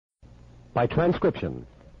by transcription.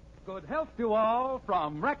 Good health to all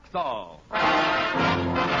from Rexall.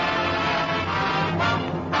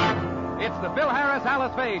 It's the Phil Harris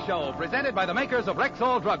Alice Faye Show, presented by the makers of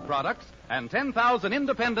Rexall drug products and 10,000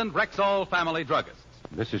 independent Rexall family druggists.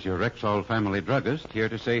 This is your Rexall family druggist here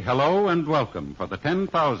to say hello and welcome for the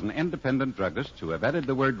 10,000 independent druggists who have added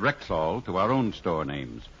the word Rexall to our own store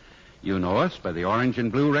names. You know us by the orange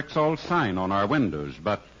and blue Rexall sign on our windows,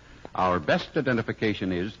 but our best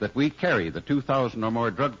identification is that we carry the 2,000 or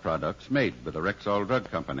more drug products made by the Rexall Drug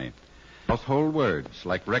Company. Household words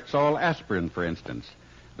like Rexall aspirin, for instance,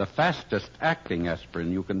 the fastest acting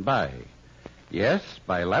aspirin you can buy. Yes,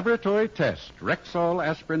 by laboratory test, Rexall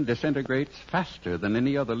aspirin disintegrates faster than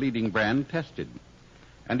any other leading brand tested.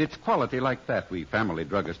 And it's quality like that we family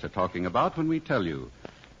druggists are talking about when we tell you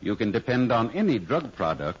can depend on any drug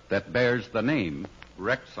product that bears the name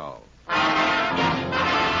Rexall.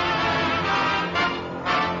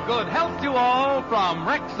 Good health to all from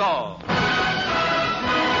Rexall.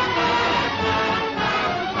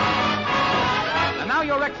 And now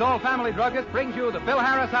your Rexall family druggist brings you the Phil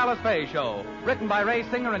Harris Alice Faye Show. Written by Ray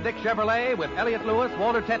Singer and Dick Chevrolet, with Elliot Lewis,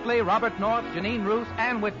 Walter Tetley, Robert North, Janine Roos,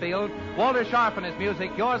 Ann Whitfield, Walter Sharp and his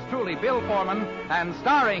music, yours truly, Bill Foreman, and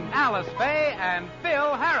starring Alice Faye and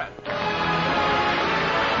Phil Harris.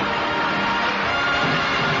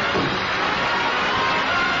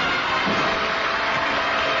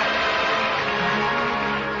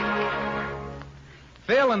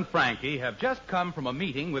 Phil and Frankie have just come from a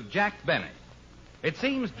meeting with Jack Benny. It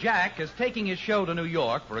seems Jack is taking his show to New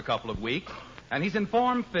York for a couple of weeks, and he's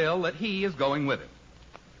informed Phil that he is going with him.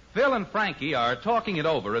 Phil and Frankie are talking it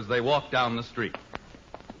over as they walk down the street.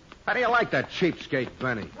 How do you like that cheapskate,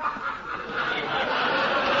 Benny?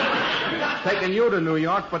 Taking you to New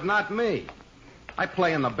York, but not me. I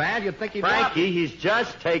play in the band, you'd think he'd... Frankie, he's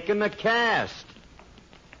just taken the cast.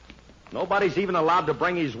 Nobody's even allowed to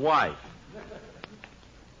bring his wife.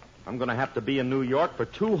 I'm going to have to be in New York for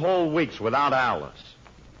 2 whole weeks without Alice.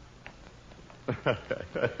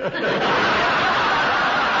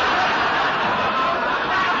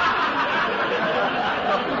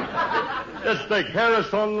 Just take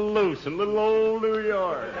Harris on the loose in little old New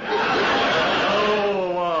York.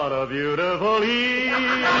 Oh, what a beautiful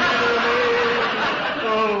evening.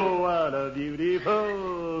 Oh, what a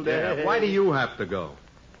beautiful day. Yeah, why do you have to go?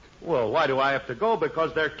 Well, why do I have to go?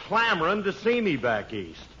 Because they're clamoring to see me back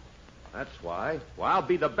east. That's why. Well, I'll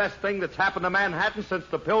be the best thing that's happened to Manhattan since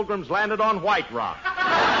the Pilgrims landed on White Rock.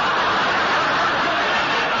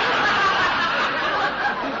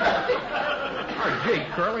 Oh, gee,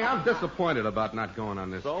 Curly, I'm disappointed about not going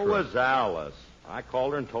on this So trip. was Alice. I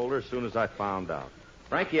called her and told her as soon as I found out.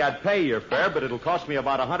 Frankie, I'd pay your fare, but it'll cost me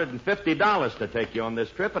about $150 to take you on this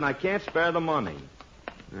trip, and I can't spare the money.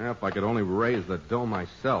 Yeah, if I could only raise the dough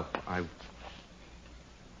myself,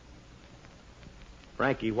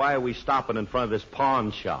 Frankie, why are we stopping in front of this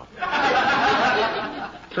pawn shop?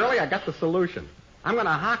 Curly, I got the solution. I'm going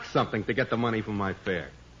to hock something to get the money for my fare.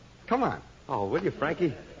 Come on. Oh, will you,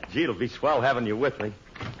 Frankie? Gee, it'll be swell having you with me.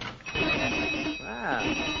 Ah,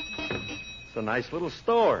 it's a nice little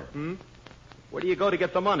store. Where do you go to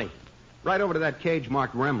get the money? Right over to that cage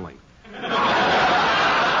marked Remley.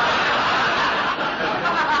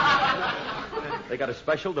 They got a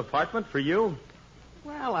special department for you?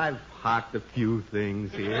 Well, I've hocked a few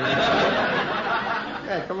things here.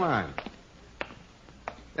 Hey, come on.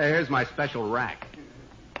 Hey, here's my special rack.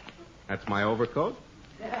 That's my overcoat.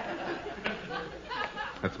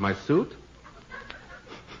 That's my suit.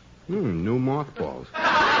 New mothballs.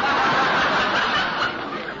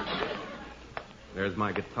 There's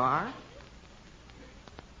my guitar.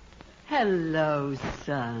 Hello,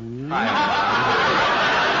 son. Hi.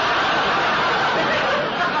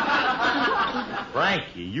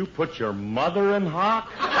 Frankie, you put your mother in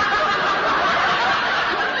hock?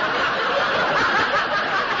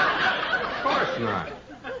 Of course not.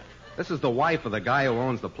 This is the wife of the guy who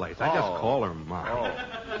owns the place. I just call her Mom. Oh.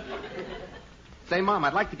 Say, Mom,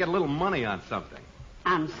 I'd like to get a little money on something.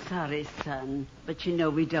 I'm sorry, son, but you know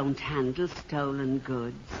we don't handle stolen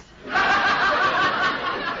goods.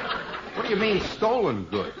 What do you mean, stolen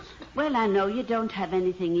goods? Well, I know you don't have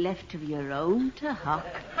anything left of your own to hock.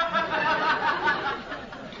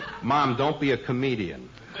 Mom, don't be a comedian.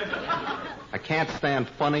 I can't stand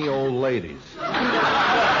funny old ladies.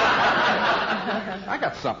 I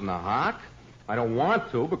got something to hock. I don't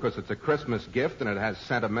want to because it's a Christmas gift and it has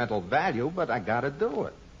sentimental value, but I gotta do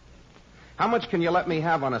it. How much can you let me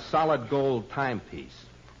have on a solid gold timepiece?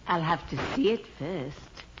 I'll have to see it first.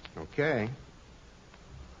 Okay.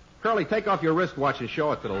 Curly, take off your wristwatch and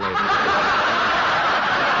show it to the lady.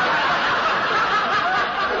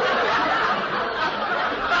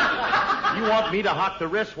 want me to hock the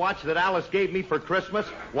wristwatch that Alice gave me for Christmas?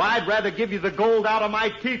 Why, I'd rather give you the gold out of my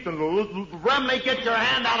teeth than Remley, get your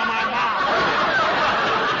hand out of my mouth.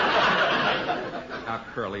 Now,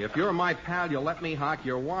 Curly, if you're my pal, you'll let me hock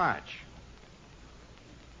your watch.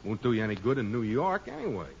 Won't do you any good in New York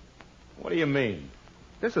anyway. What do you mean?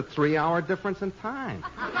 There's a 3-hour difference in time.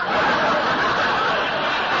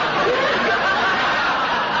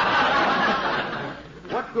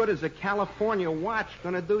 What good is a California watch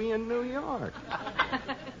going to do you in New York?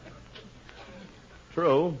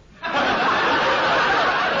 True.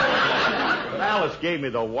 Alice gave me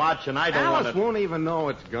the watch, and I don't want Alice to... won't even know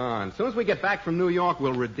it's gone. As soon as we get back from New York,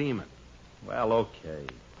 we'll redeem it. Well, okay.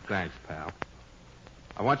 Thanks, pal.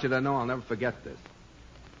 I want you to know I'll never forget this.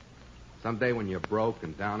 Someday when you're broke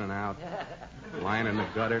and down and out, lying in the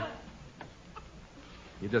gutter,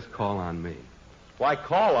 you just call on me. Why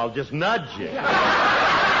call? I'll just nudge you.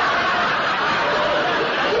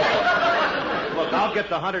 Look, I'll get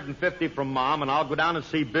the 150 from Mom, and I'll go down and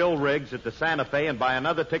see Bill Riggs at the Santa Fe and buy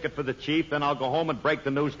another ticket for the Chief. Then I'll go home and break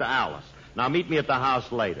the news to Alice. Now, meet me at the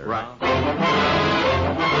house later. Right.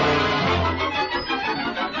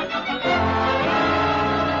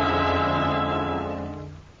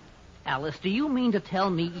 Alice, do you mean to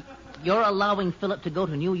tell me you're allowing Philip to go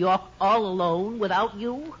to New York all alone without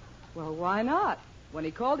you? Well, why not? When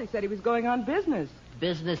he called, he said he was going on business.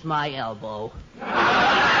 Business my elbow.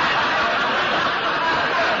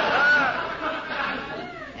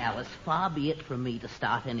 Alice, far be it from me to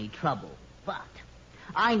start any trouble. But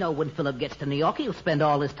I know when Philip gets to New York, he'll spend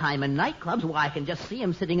all his time in nightclubs. Why, I can just see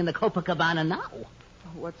him sitting in the Copacabana now.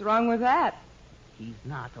 What's wrong with that? He's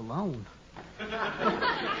not alone.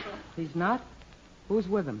 He's not? Who's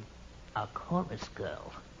with him? A chorus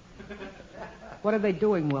girl. What are they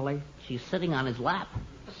doing, Willie? She's sitting on his lap.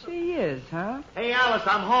 She is, huh? Hey, Alice,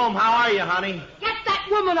 I'm home. How are you, honey? Get that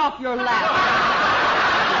woman off your lap!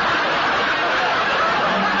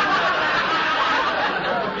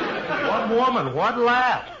 What woman? What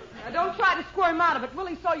lap? Now, don't try to squirm out of it.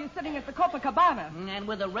 Willie saw you sitting at the Copacabana. And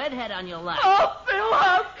with a redhead on your lap. Oh, Phil,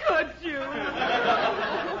 how could you?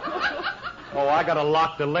 Oh, I gotta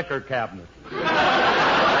lock the liquor cabinet.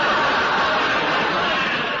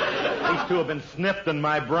 These two have been sniffed in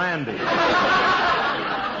my brandy.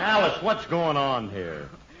 Alice, what's going on here?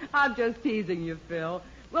 I'm just teasing you, Phil.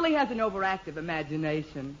 Willie has an overactive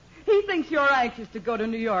imagination. He thinks you're anxious to go to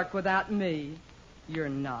New York without me. You're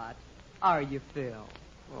not. Are you, Phil?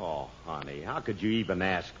 Oh, honey, how could you even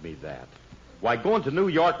ask me that? Why, going to New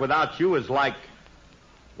York without you is like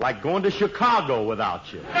going to Chicago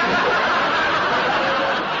without you.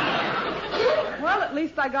 Well, at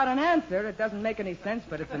least I got an answer. It doesn't make any sense,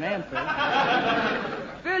 but it's an answer.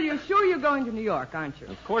 Phil, you're sure you're going to New York, aren't you?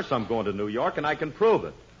 Of course I'm going to New York, and I can prove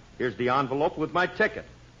it. Here's the envelope with my ticket.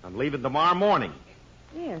 I'm leaving tomorrow morning.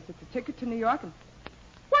 Yes, it's a ticket to New York.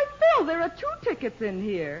 Why, Phil, there are 2 tickets in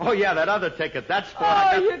here. Oh, yeah, that other ticket. That's for...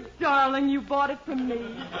 Oh, you darling, you bought it for me.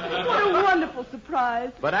 What a wonderful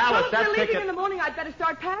surprise. But, Alice, well, that if you're leaving ticket... in the morning, I'd better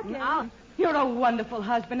start packing. You're a wonderful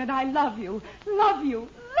husband, and I love you. Love you.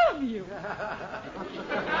 Love you.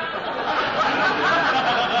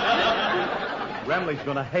 Remley's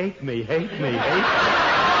going to hate me.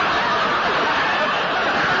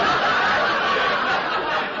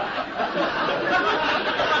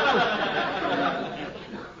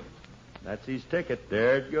 That's his ticket.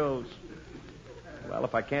 There it goes. Well,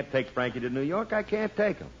 if I can't take Frankie to New York, I can't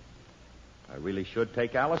take him. I really should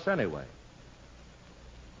take Alice anyway.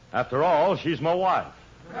 After all, she's my wife.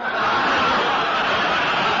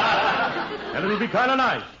 And it'll be kind of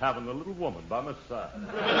nice having the little woman by my side.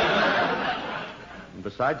 And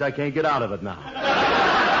besides, I can't get out of it now.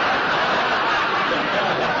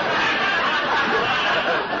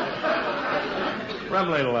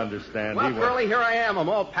 Remley will understand. Well, Curly, here I am. I'm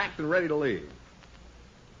all packed and ready to leave.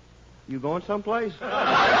 You going someplace? Of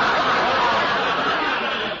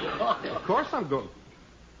course I'm going.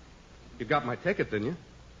 You got my ticket, didn't you?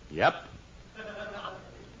 Yep.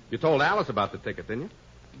 You told Alice about the ticket, didn't you?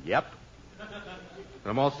 Yep.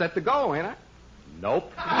 I'm all set to go, ain't I?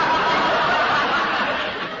 Nope.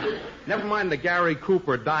 Never mind the Gary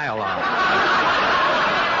Cooper dialogue.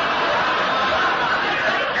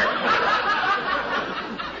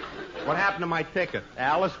 What happened to my ticket?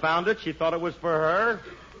 Alice found it. She thought it was for her.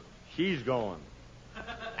 She's going.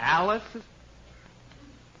 Alice?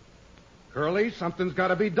 Curly, something's got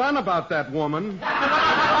to be done about that woman.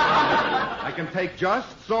 I can take just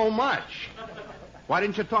so much. Why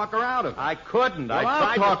didn't you talk her out of it? I couldn't. Well,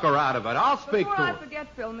 I'll talk her out of it. I'll speak Before to I her. forget,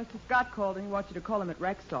 Phil, Mr. Scott called and he wants you to call him at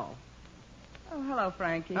Rexall. Oh, hello,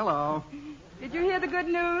 Frankie. Hello. Did you hear the good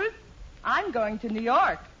news? I'm going to New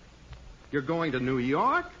York. You're going to New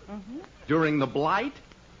York? Mm-hmm. During the blight?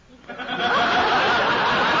 What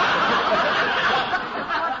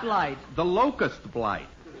blight? The locust blight.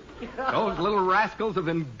 Those little rascals have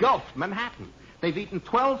engulfed Manhattan. They've eaten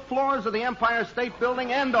 12 floors of the Empire State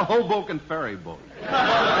Building and a Hoboken ferry boat.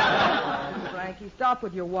 Frankie, stop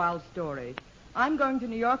with your wild story. I'm going to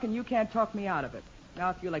New York, and you can't talk me out of it. Now,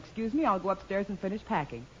 if you'll excuse me, I'll go upstairs and finish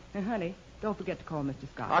packing. And, honey, don't forget to call Mr.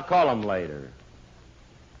 Scott. I'll call him later.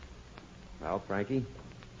 Well, Frankie,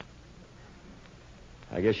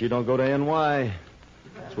 I guess you don't go to NY.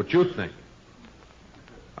 That's what you think.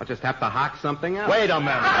 I'll just have to hock something else. Wait a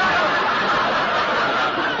minute.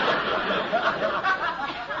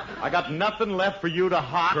 I got nothing left for you to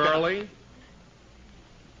hock. Curly,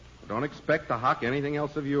 don't expect to hock anything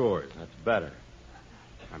else of yours. That's better.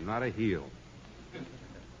 I'm not a heel.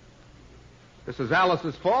 This is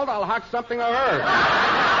Alice's fault. I'll hock something of hers.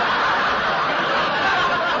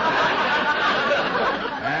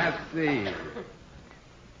 Let's see.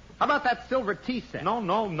 How about that silver tea set? No,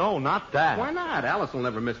 not that. Why not? Alice will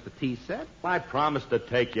never miss the tea set. I promised to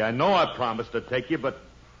take you. I know I promised to take you, but...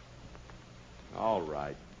 All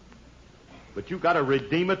right. But you got to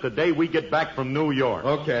redeem it the day we get back from New York.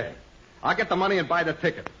 Okay. I'll get the money and buy the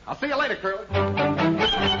ticket. I'll see you later, Curly.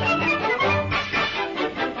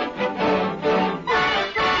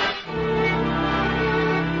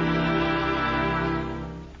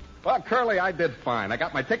 Well, Curly, I did fine. I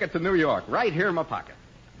got my ticket to New York right here in my pocket.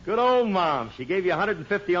 Good old Mom. She gave you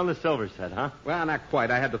 $150 on the silver set, huh? Well, not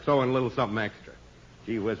quite. I had to throw in a little something extra.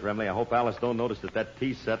 Gee whiz, Remley, I hope Alice don't notice that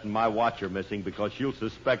tea set and my watch are missing because she'll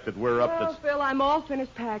suspect that we're up Well, to... Phil, I'm all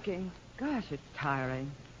finished packing. Gosh, it's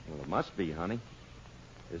tiring. Well, it must be, honey.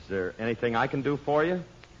 Is there anything I can do for you?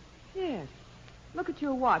 Yes. Look at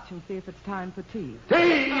your watch and see if it's time for tea.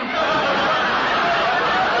 Tea!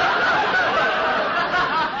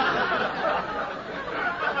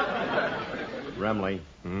 Remley.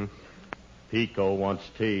 Pico wants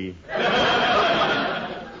tea.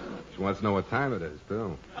 She wants to know what time it is,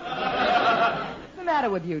 too. What's the matter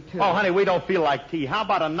with you two? Oh, honey, we don't feel like tea. How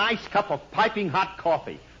about a nice cup of piping hot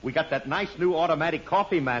coffee? We got that nice new automatic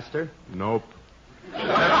coffee master. Nope.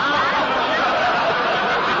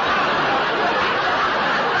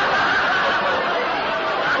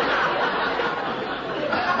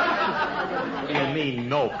 What do you mean,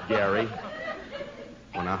 nope, Gary?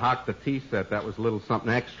 When I hocked the tea set, that was a little something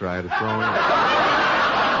extra I had to throw in.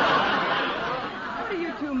 What are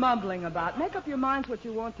you two mumbling about? Make up your minds what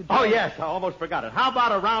you want to do. Oh, yes, I almost forgot it. How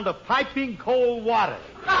about a round of piping cold water?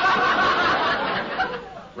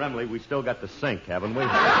 Remley, we still got the sink, haven't we?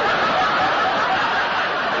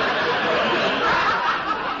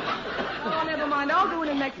 Oh, never mind. I'll go in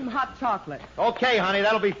and make some hot chocolate. Okay, honey,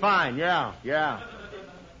 that'll be fine. Yeah.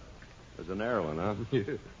 There's an Erlin, huh?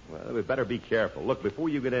 Well, we better be careful. Look, before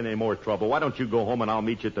you get in any more trouble, why don't you go home and I'll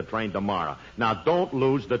meet you at the train tomorrow. Now, don't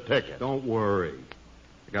lose the ticket. Don't worry.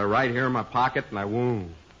 I got it right here in my pocket, and I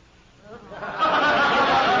won't.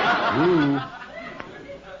 Ooh.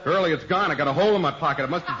 Curly, it's gone. I got a hole in my pocket. It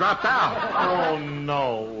must have dropped out. Oh,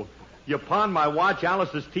 no. You pawn my watch,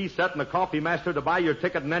 Alice's tea set, and the coffee master to buy your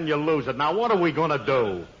ticket, and then you lose it. Now, what are we going to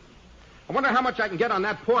do? I wonder how much I can get on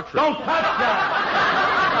that portrait. Don't touch that!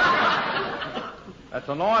 That's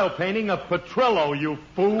an oil painting of Petrillo, you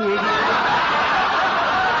fool.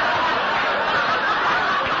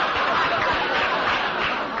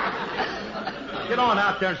 Get on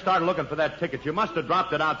out there and start looking for that ticket. You must have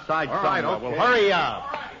dropped it outside All somewhere. right, okay. Well, hurry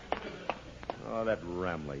up. Oh, that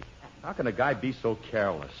Remley. How can a guy be so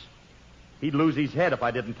careless? He'd lose his head if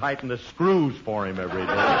I didn't tighten the screws for him every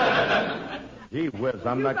day. Gee whiz,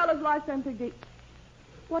 I'm You not... fellas like them to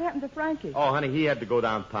What happened to Frankie? Oh, honey, he had to go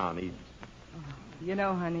downtown. You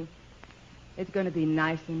know, honey, it's going to be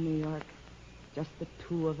nice in New York. Just the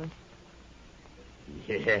two of us.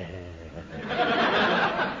 Yeah.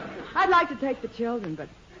 I'd like to take the children, but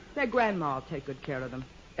their grandma will take good care of them.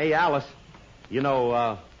 Hey, Alice, you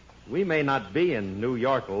know, we may not be in New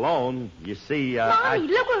York alone. You see, Mommy,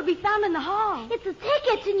 look what we found in the hall. It's a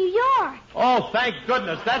ticket to New York. Oh, thank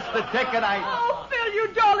goodness. That's the ticket Oh, Phil, you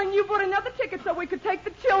darling, you bought another ticket so we could take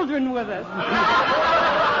the children with us.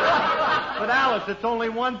 But, Alice, it's only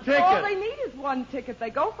one ticket. All they need is one ticket. They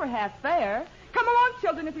go for half fare. Come along,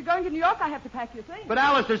 children. If you're going to New York, I have to pack your things. But,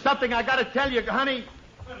 Alice, there's something I got to tell you, honey.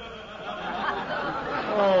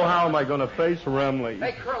 Oh, how am I going to face Remley?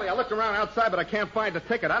 Hey, Curly, I looked around outside, but I can't find the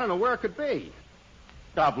ticket. I don't know where it could be.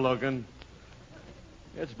 Stop looking.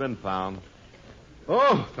 It's been found.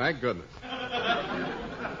 Oh, thank goodness.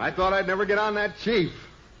 I thought I'd never get on that chief.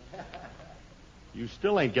 You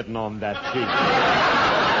still ain't getting on that cheap.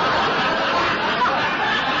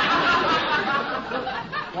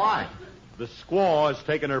 squaw is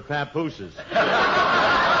taking her papooses.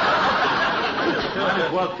 Might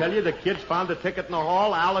as well tell you the kids found a ticket in the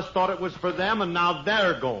hall. Alice thought it was for them, and now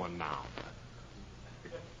they're going now.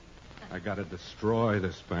 I gotta destroy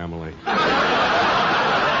this family.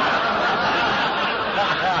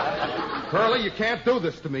 Curly, you can't do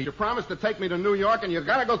this to me. You promised to take me to New York, and you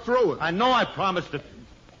gotta go through it. I know I promised to...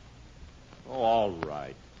 Oh, all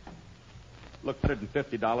right. Look,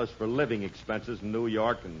 $150 for living expenses in New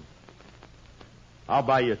York, and I'll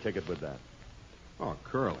buy you a ticket with that. Oh,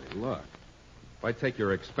 Curly, look. If I take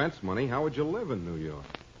your expense money, how would you live in New York?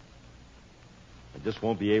 I just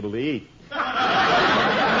won't be able to eat.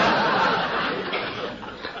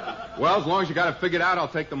 Well, as long as you got it figured out, I'll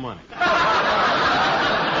take the money. All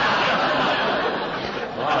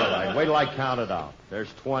right, wait till I count it out.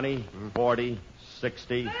 There's 20, 40,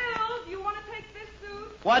 60. Bill, do you want to take this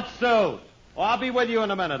suit? What suit? Oh, I'll be with you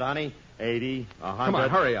in a minute, honey. 80, 100. Come on,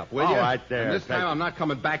 hurry up, will you? All right, there. And this time I'm not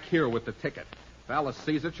coming back here with the ticket. If Alice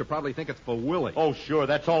sees it, she'll probably think it's for Willie. Oh, sure,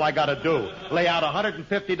 that's all I got to do. Lay out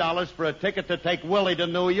 $150 for a ticket to take Willie to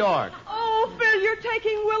New York. Oh, Phil, you're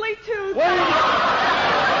taking Willie, too.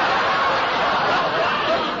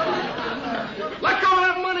 Let go of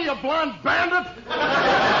that money, you blonde bandit!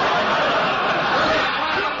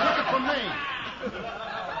 Ticket for me.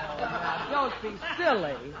 Don't be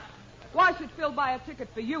silly. Why should Phil buy a ticket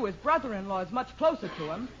for you? His brother-in-law is much closer to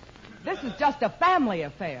him. This is just a family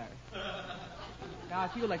affair. Now,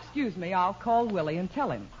 if you'll excuse me, I'll call Willie and tell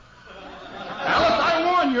him. Alice, I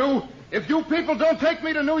warn you, if you people don't take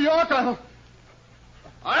me to New York,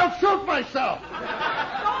 I'll shoot myself.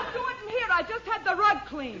 Don't do it in here. I just had the rug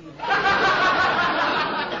cleaned.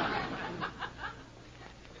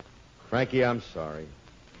 Frankie, I'm sorry.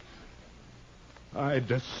 I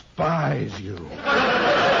despise you.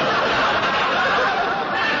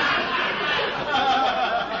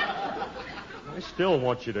 I still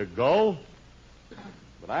want you to go,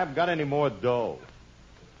 but I haven't got any more dough.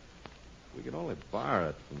 We can only borrow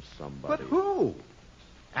it from somebody. But who?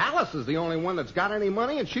 Alice is the only one that's got any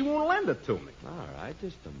money, and she won't lend it to me. All right,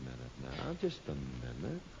 just a minute now. Just a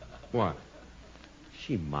minute. What?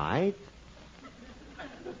 She might.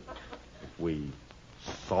 If we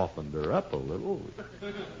softened her up a little.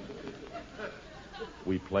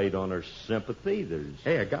 We played on her sympathy.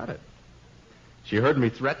 Hey, I got it. She heard me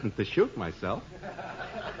threaten to shoot myself.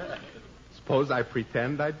 Suppose I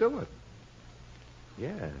pretend I do it.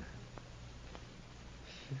 Yeah.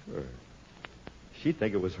 Sure. She'd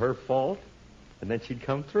think it was her fault, and then she'd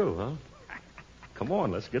come through, huh? Come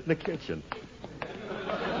on, let's get in the kitchen.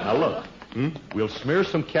 Now, look. We'll smear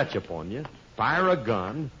some ketchup on you, fire a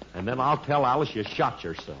gun, and then I'll tell Alice you shot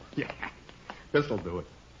yourself. Yeah, this'll do it.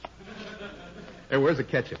 Hey, where's the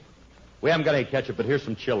ketchup? We haven't got any ketchup, but here's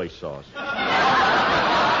some chili sauce.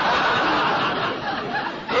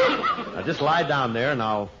 Now, just lie down there, and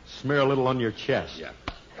I'll smear a little on your chest. Yeah.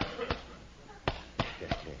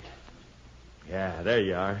 Yeah, there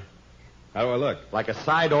you are. How do I look? Like a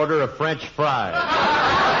side order of French fries.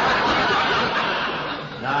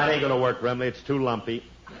 Nah, it ain't gonna work, Remley. It's too lumpy.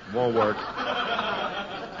 Won't work.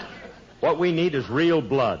 What we need is real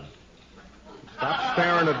blood. Stop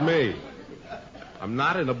staring at me. I'm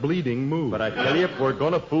not in a bleeding mood. But I tell you, if we're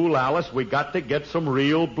gonna fool Alice, we got to get some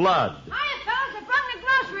real blood. Hiya, fellas. I brought the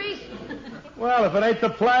groceries. Well, if it ain't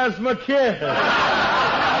the plasma kid.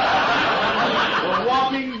 The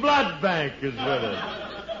walking blood bank is with it.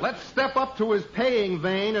 Let's step up to his paying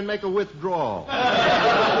vein and make a withdrawal. What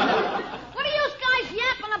are you guys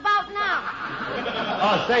yapping about now?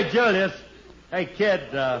 Oh, say, Julius. Hey, kid,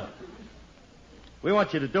 we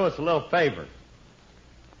want you to do us a little favor.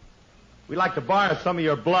 We'd like to borrow some of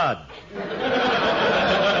your blood. Why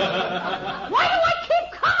do I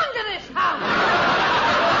keep coming to this house?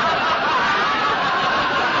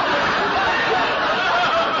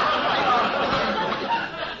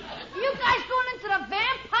 You guys going into the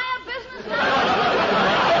vampire business now?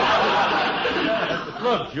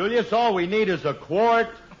 Look, Julius, all we need is a quart.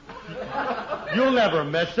 You'll never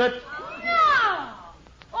miss it. No.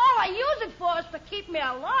 All I use it for is to keep me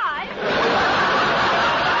alive.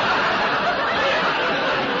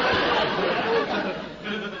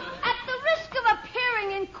 At the risk of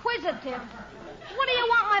appearing inquisitive, what do you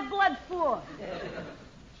want my blood for?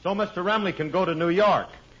 So Mr. Remley can go to New York.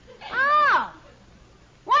 Oh.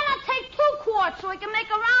 Why not take 2 quarts so we can make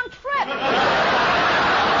a round trip?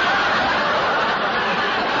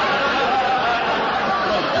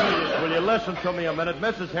 Will you listen to me a minute?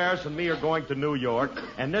 Mrs. Harris and me are going to New York,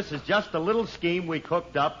 and this is just a little scheme we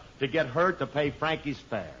cooked up to get her to pay Frankie's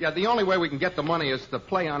fare. Yeah, the only way we can get the money is to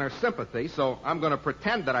play on her sympathy, so I'm going to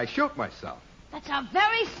pretend that I shoot myself. That's a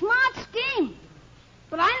very smart scheme.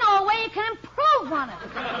 But I know a way you can improve on it.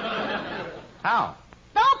 How?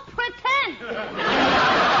 Don't pretend.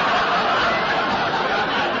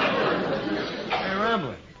 Hey,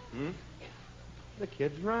 Ramley. The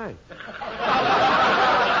kid's right.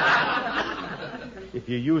 If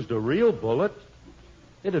you used a real bullet,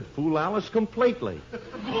 it'd fool Alice completely.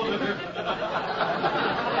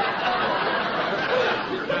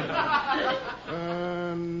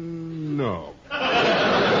 No.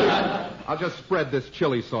 I'll just spread this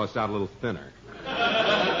chili sauce out a little thinner.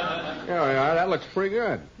 Yeah, that looks pretty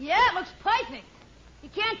good. Yeah, it looks perfect. You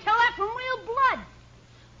can't tell that from real blood.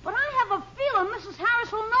 But I have a feeling Mrs.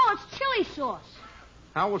 Harris will know it's chili sauce.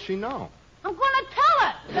 How will she know? I'm going to tell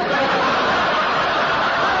her.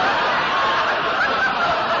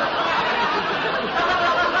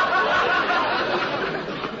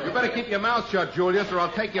 You better keep your mouth shut, Julius, or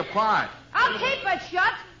I'll take you apart. I'll keep it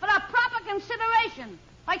shut for a proper consideration.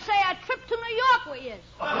 Like, say, a trip to New York with you.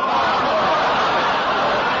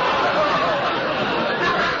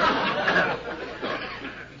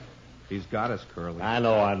 He's got us, Curly. I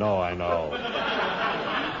know.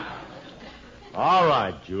 All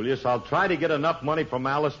right, Julius, I'll try to get enough money from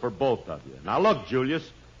Alice for both of you. Now, look, Julius,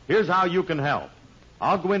 here's how you can help.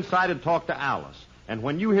 I'll go inside and talk to Alice. And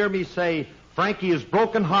when you hear me say, Frankie is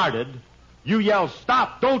broken-hearted, you yell,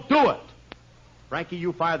 stop, don't do it. Frankie,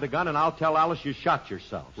 you fire the gun, and I'll tell Alice you shot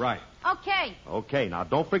yourself. Right. Okay. Okay, now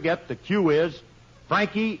don't forget, the cue is,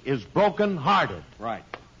 Frankie is broken-hearted. Right.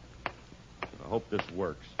 I hope this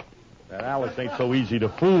works. That Alice ain't so easy to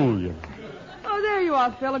fool, you know. Oh, there you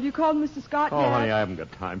are, Phil. Have you called Mr. Scott Oh, yet? honey, I haven't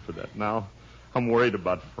got time for that now. I'm worried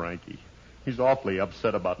about Frankie. He's awfully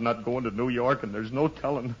upset about not going to New York, and there's no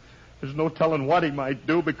telling what he might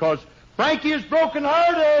do because Frankie is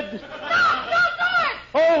broken-hearted. No, don't do it!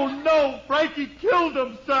 Oh, no, Frankie killed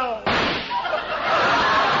himself.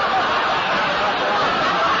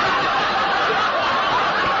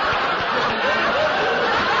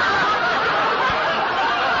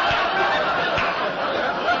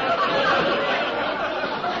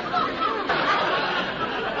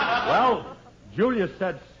 Well, Julius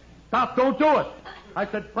said, stop, don't do it. I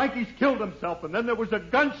said, Frankie's killed himself, and then there was a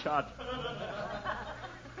gunshot.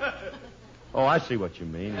 Oh, I see what you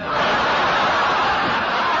mean.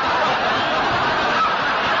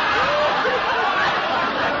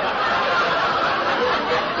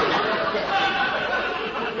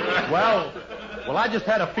 Well, I just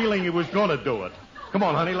had a feeling he was going to do it. Come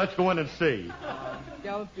on, honey, let's go in and see.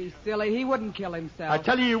 Don't be silly. He wouldn't kill himself. I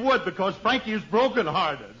tell you he would because Frankie is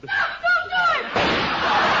broken-hearted. No, don't do it!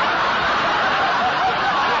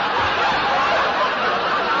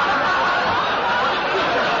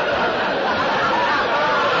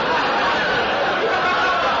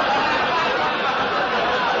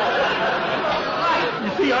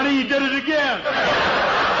 You see, honey, he did it again.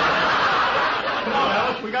 Come on,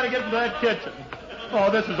 Alice, we got to get into that kitchen. Oh,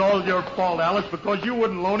 this is all your fault, Alice, because you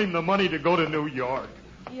wouldn't loan him the money to go to New York.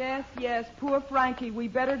 Yes, poor Frankie. We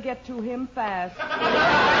better get to him fast. Look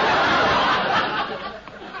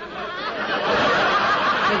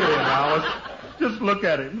at him, Alice. Just look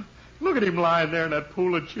at him. Look at him lying there in that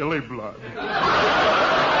pool of chili blood.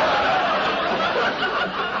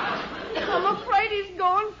 I'm afraid he's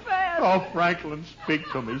going fast. Oh, Franklin, speak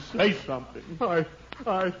to me. Say something. Do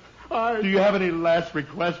you have any last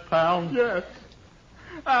request, pal? Yes.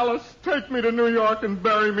 Alice, take me to New York and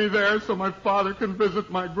bury me there so my father can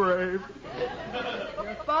visit my grave.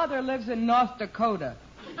 Your father lives in North Dakota.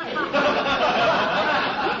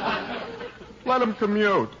 Let him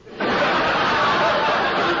commute.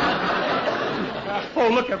 Oh,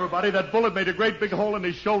 look, everybody. That bullet made a great big hole in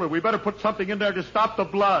his shoulder. We better put something in there to stop the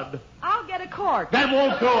blood. I'll get a cork. That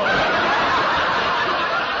won't do it.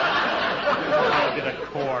 I'll get a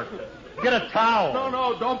cork. Get a towel.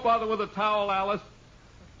 No, don't bother with a towel, Alice.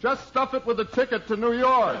 Just stuff it with a ticket to New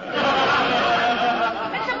York. It's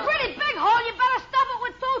a pretty big hole. You better stuff it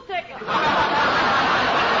with 2 tickets.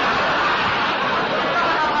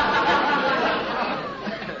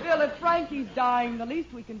 Bill, if Frankie's dying, the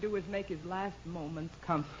least we can do is make his last moments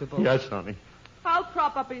comfortable. Yes, honey. I'll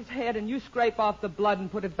prop up his head and you scrape off the blood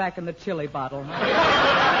and put it back in the chili bottle.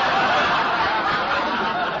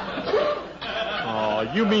 Oh,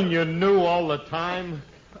 you mean you knew all the time?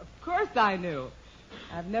 Of course I knew.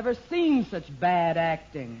 I've never seen such bad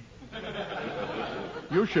acting.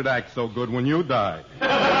 You should act so good when you die.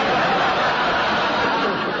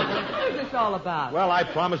 What's this all about? Well, I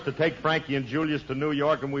promised to take Frankie and Julius to New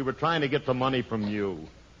York, and we were trying to get the money from you.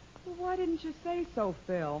 Well, why didn't you say so,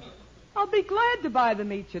 Phil? I'll be glad to buy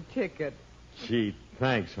them each a ticket. Gee,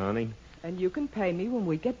 thanks, honey. And you can pay me when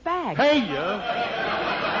we get back. Pay you? But,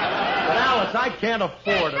 Alice, I can't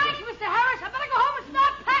afford it. Thanks, Mr. Harris. I better go home and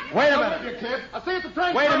start packing. Wait a minute. You kid. I'll see you at the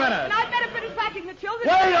train. Wait a minute. And I'd better finish packing the children.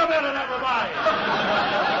 Wait a minute, everybody.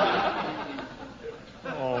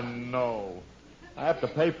 Oh, no. I have to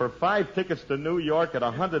pay for 5 tickets to New York at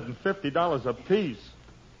 $150 apiece.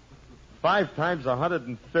 5 times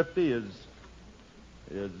 150 is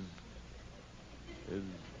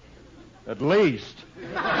at least.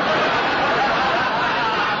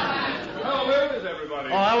 Well, where is everybody?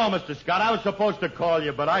 Oh, hello, Mr. Scott. I was supposed to call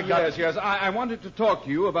you, but I got... Yes. I wanted to talk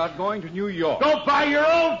to you about going to New York. Go buy your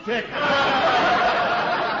own ticket.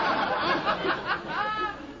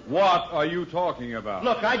 What are you talking about?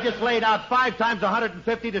 Look, I just laid out 5 times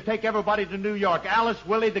 150 to take everybody to New York. Alice,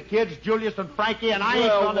 Willie, the kids, Julius, and Frankie, and I ain't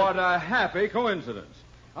Well, gonna... what a happy coincidence.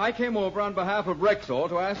 I came over on behalf of Rexall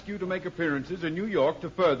to ask you to make appearances in New York to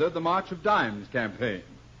further the March of Dimes campaign.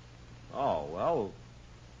 Oh, well,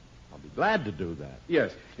 I'll be glad to do that.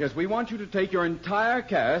 Yes, we want you to take your entire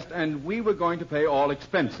cast, and we were going to pay all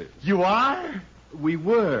expenses. You are? We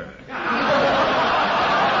were.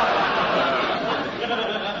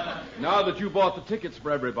 Now that you bought the tickets for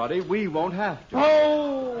everybody, we won't have to.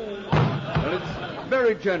 Oh! Well, it's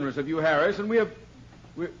very generous of you, Harris, and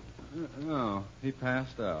Oh, he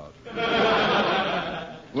passed out.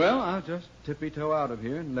 Well, I'll just tippy-toe out of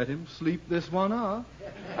here and let him sleep this one off.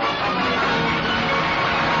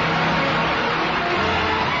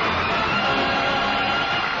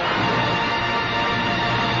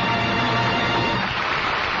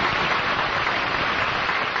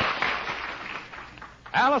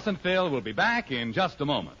 Alice and Phil will be back in just a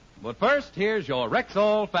moment. But first, here's your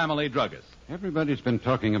Rexall family druggist. Everybody's been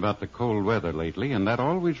talking about the cold weather lately, and that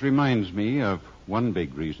always reminds me of one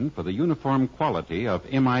big reason for the uniform quality of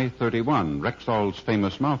MI-31, Rexall's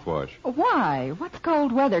famous mouthwash. Why? What's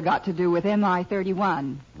cold weather got to do with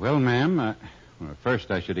MI-31? Well, ma'am,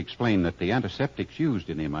 first I should explain that the antiseptics used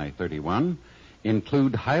in MI-31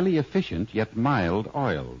 include highly efficient yet mild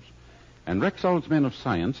oils. And Rexall's men of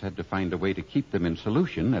science had to find a way to keep them in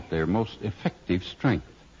solution at their most effective strength.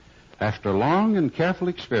 After long and careful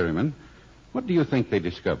experiment, what do you think they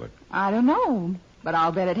discovered? I don't know, but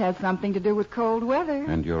I'll bet it has something to do with cold weather.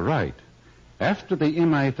 And you're right. After the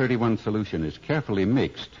MI-31 solution is carefully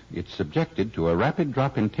mixed, it's subjected to a rapid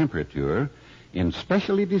drop in temperature in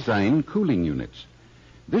specially designed cooling units.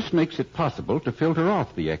 This makes it possible to filter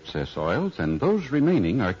off the excess oils, and those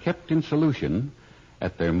remaining are kept in solution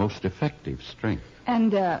at their most effective strength.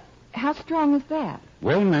 And, how strong is that?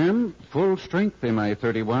 Well, ma'am, full-strength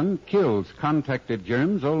MI-31 kills contacted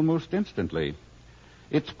germs almost instantly.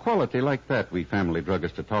 It's quality like that we family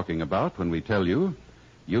druggists are talking about when we tell you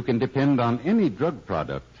can depend on any drug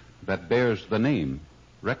product that bears the name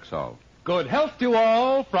Rexall. Good health to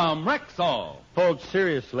all from Rexall. Folks,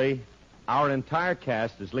 seriously, our entire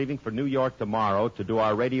cast is leaving for New York tomorrow to do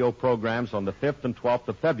our radio programs on the 5th and 12th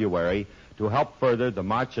of February to help further the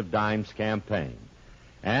March of Dimes campaign.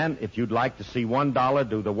 And if you'd like to see $1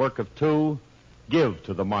 do the work of 2, give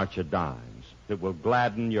to the March of Dimes. It will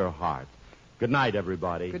gladden your heart. Good night,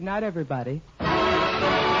 everybody. Good night, everybody.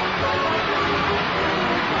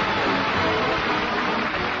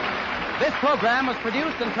 This program was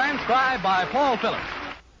produced and transcribed by Paul Phillips.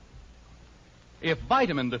 If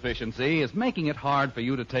vitamin deficiency is making it hard for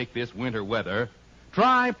you to take this winter weather,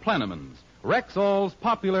 try Plenamins, Rexall's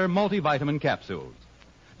popular multivitamin capsules.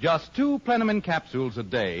 Just 2 Plenamine capsules a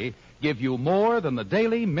day give you more than the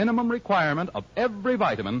daily minimum requirement of every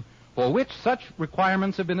vitamin for which such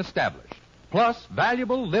requirements have been established, plus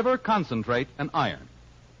valuable liver concentrate and iron.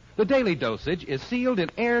 The daily dosage is sealed in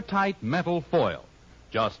airtight metal foil.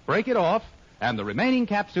 Just break it off, and the remaining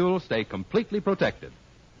capsules stay completely protected.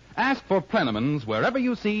 Ask for Plenamins wherever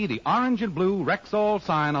you see the orange and blue Rexall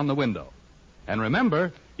sign on the window. And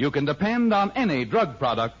remember, you can depend on any drug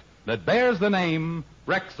product that bears the name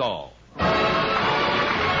Rexall.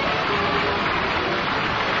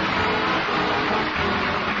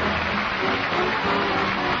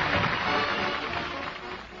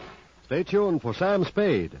 Stay tuned for Sam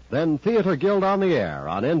Spade, then Theater Guild on the Air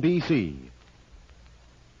on NBC.